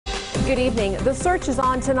Good evening. The search is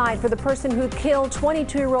on tonight for the person who killed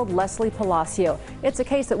 22-year-old Lesly Palacio. It's a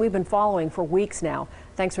case that we've been following for weeks now.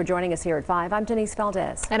 Thanks for joining us here at 5. I'm Denise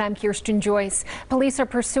Valdez. And I'm Kirsten Joyce. Police are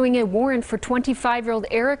pursuing a warrant for 25-year-old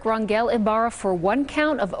Rangel-Ibarra for one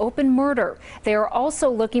count of open murder. They are also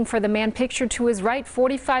looking for the man pictured to his right,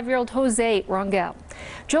 45-year-old Jose Rangel.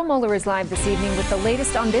 Joe Moeller is live this evening with the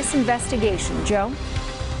latest on this investigation. Joe?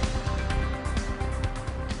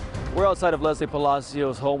 We're outside of Lesly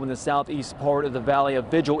Palacio's home in the southeast part of the Valley. A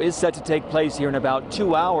vigil is set to take place here in about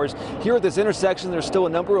 2 hours. Here at this intersection, there's still a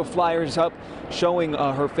number of flyers up showing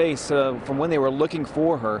her face from when they were looking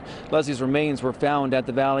for her. Lesly's remains were found at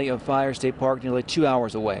the Valley of Fire State Park nearly 2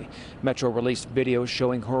 hours away. Metro released videos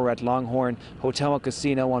showing her at Longhorn Hotel and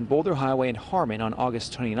Casino on Boulder Highway in Harmon on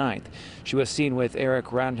August 29th. She was seen with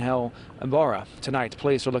Rangel-Ibarra. Tonight,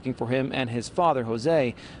 police are looking for him and his father,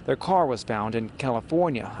 Jose. Their car was found in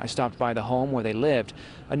California. I stopped by the home where they lived.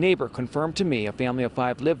 A neighbor confirmed to me a family of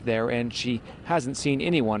 5 lived there, and she hasn't seen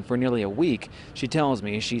anyone for nearly a week. She tells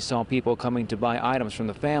me she saw people coming to buy items from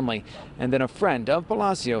the family, and then a friend of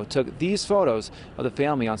Palacio took these photos of the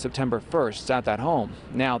family on September 1st at that home.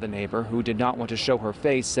 Now the neighbor, who did not want to show her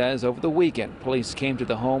face, says over the weekend police came to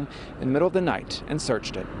the home in the middle of the night and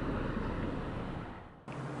searched it.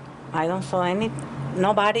 I don't saw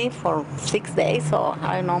nobody for 6 days, or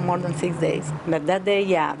I don't know, more than 6 days. But that day,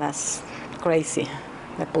 yeah, that's crazy.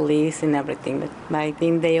 The police and everything, but I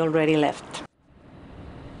think they already left.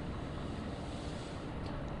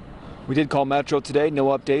 We did call Metro today, no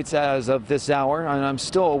updates as of this hour, and I'm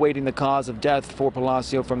still awaiting the cause of death for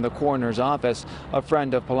Palacio from the coroner's office. A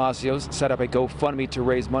friend of Palacio's set up a GoFundMe to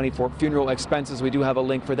raise money for funeral expenses. We do have a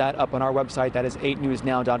link for that up on our website. That is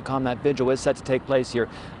 8newsnow.com. That vigil is set to take place here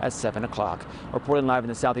at 7 o'clock. Reporting live in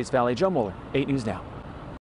the Southeast Valley, Joe Moeller, 8 News Now.